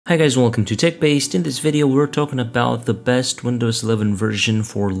Hi guys, welcome to TechBased. In this video, we're talking about the best Windows 11 version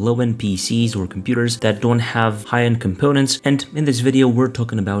for low-end PCs or computers that don't have high-end components. And in this video, we're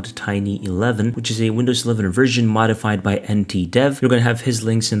talking about Tiny11, which is a Windows 11 version modified by NTDev. You're going to have his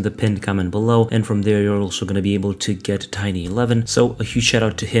links in the pinned comment below. And from there, you're also going to be able to get Tiny11. So a huge shout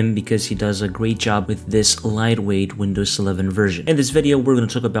out to him because he does a great job with this lightweight Windows 11 version. In this video, we're going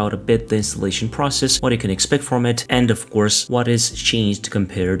to talk about a bit the installation process, what you can expect from it, and of course, what is changed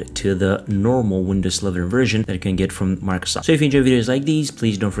compared to the normal Windows 11 version that you can get from Microsoft. So if you enjoy videos like these,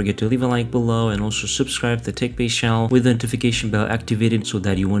 please don't forget to leave a like below and also subscribe to the TechBased channel with the notification bell activated so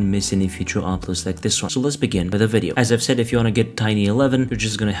that you won't miss any future uploads like this one. So let's begin with the video. As I've said, if you want to get Tiny11, you're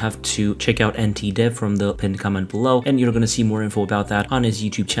just going to have to check out NTDev from the pinned comment below, and you're going to see more info about that on his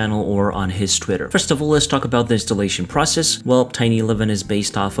YouTube channel or on his Twitter. First of all, let's talk about the installation process. Well, Tiny11 is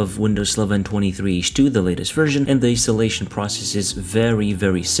based off of Windows 11 23H2, the latest version, and the installation process is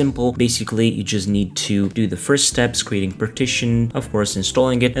very simple. Basically, you just need to do the first steps, creating partition, of course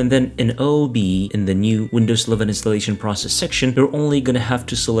installing it, and then in OB, in the new Windows 11 installation process section, you're only going to have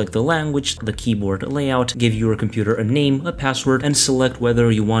to select the language, the keyboard layout, give your computer a name, a password, and select whether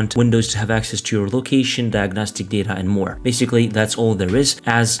you want Windows to have access to your location, diagnostic data, and more. Basically, that's all there is,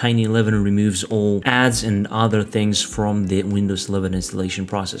 as Tiny11 removes all ads and other things from the Windows 11 installation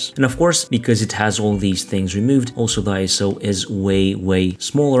process. And of course, because it has all these things removed, also the ISO is way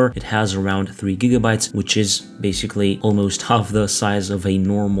smaller. It has around 3 GB, which is basically almost half the size of a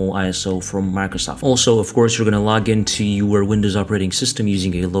normal ISO from Microsoft. Also, of course, you're going to log into your Windows operating system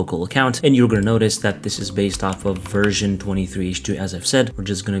using a local account, and you're going to notice that this is based off of version 23H2. As I've said, we're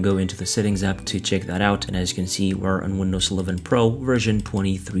just going to go into the settings app to check that out, and as you can see, we're on Windows 11 Pro version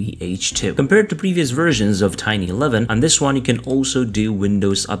 23H2. Compared to previous versions of Tiny11, on this one you can also do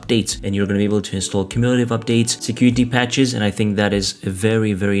Windows updates, and you're going to be able to install cumulative updates, security patches, and I think that is a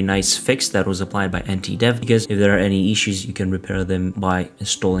very nice fix that was applied by NTDev, because if there are any issues, you can repair them by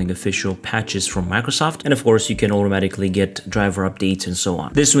installing official patches from Microsoft, and of course you can automatically get driver updates and so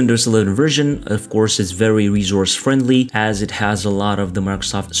on. This Windows 11 version, of course, is very resource friendly, as it has a lot of the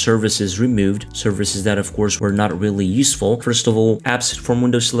Microsoft services removed, services that of course were not really useful. First of all, apps from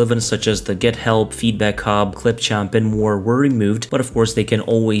Windows 11 such as the Get Help, Feedback Hub, Clipchamp, and more were removed, but of course they can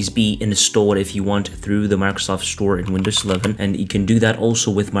always be installed if you want through the Microsoft Store in Windows 11, and you can do that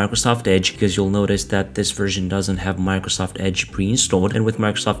also with Microsoft Edge, because you'll notice that this version doesn't have Microsoft Edge pre-installed, and with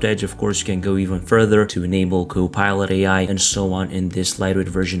Microsoft Edge, of course, you can go even further to enable Copilot AI and so on in this lightweight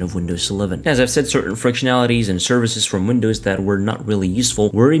version of Windows 11. As I've said, certain functionalities and services from Windows that were not really useful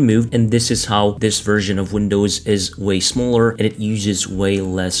were removed, and this is how this version of Windows is way smaller and it uses way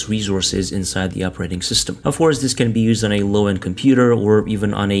less resources inside the operating system. Of course, this can be used on a low-end computer or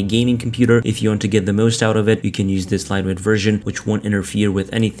even on a gaming computer. If you want to get the most out of it, you can use this lightweight version, which won't interfere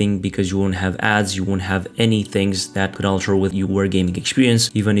with anything because you won't have ads, you won't have any things that could alter with your gaming experience.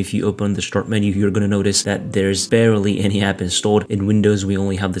 Even if you open the start menu, you're going to notice that there's barely any app installed. In Windows, we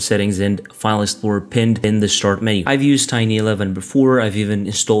only have the settings and file explorer pinned in the start menu. I've used Tiny11 before. I've even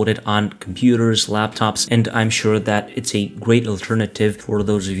installed it on computers, laptops, and I'm sure that it's a great alternative for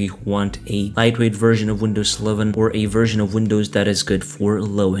those of you who want a lightweight version of Windows 11 or a version of Windows that is good for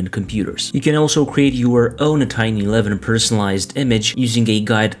low-end computers. You can also create your own Tiny11 personalized image using a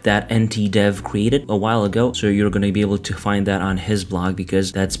guide that NTDev created a while ago, so you're going to be able to find that on his blog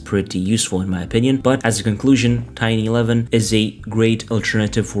because that's pretty useful in my opinion. But as a conclusion, Tiny11 is a great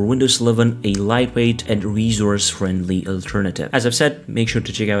alternative for Windows 11, a lightweight and resource-friendly alternative. As I've said, make sure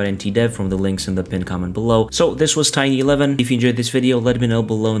to check out NTDev from the links in the pinned comment below. So this was Tiny11. If you enjoyed this video, let me know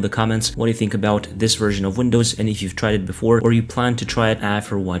below in the comments what you think about this version of Windows and if you've tried it before or you plan to try it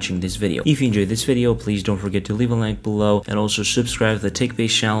after watching this video. If you enjoyed this video, please don't forget to leave a like below and also subscribe to the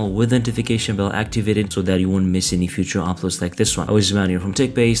TechBased channel with the notification bell activated so that you won't miss any future uploads like this one. I was Emmanuel from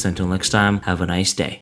TechBased. Until next time, have a nice day.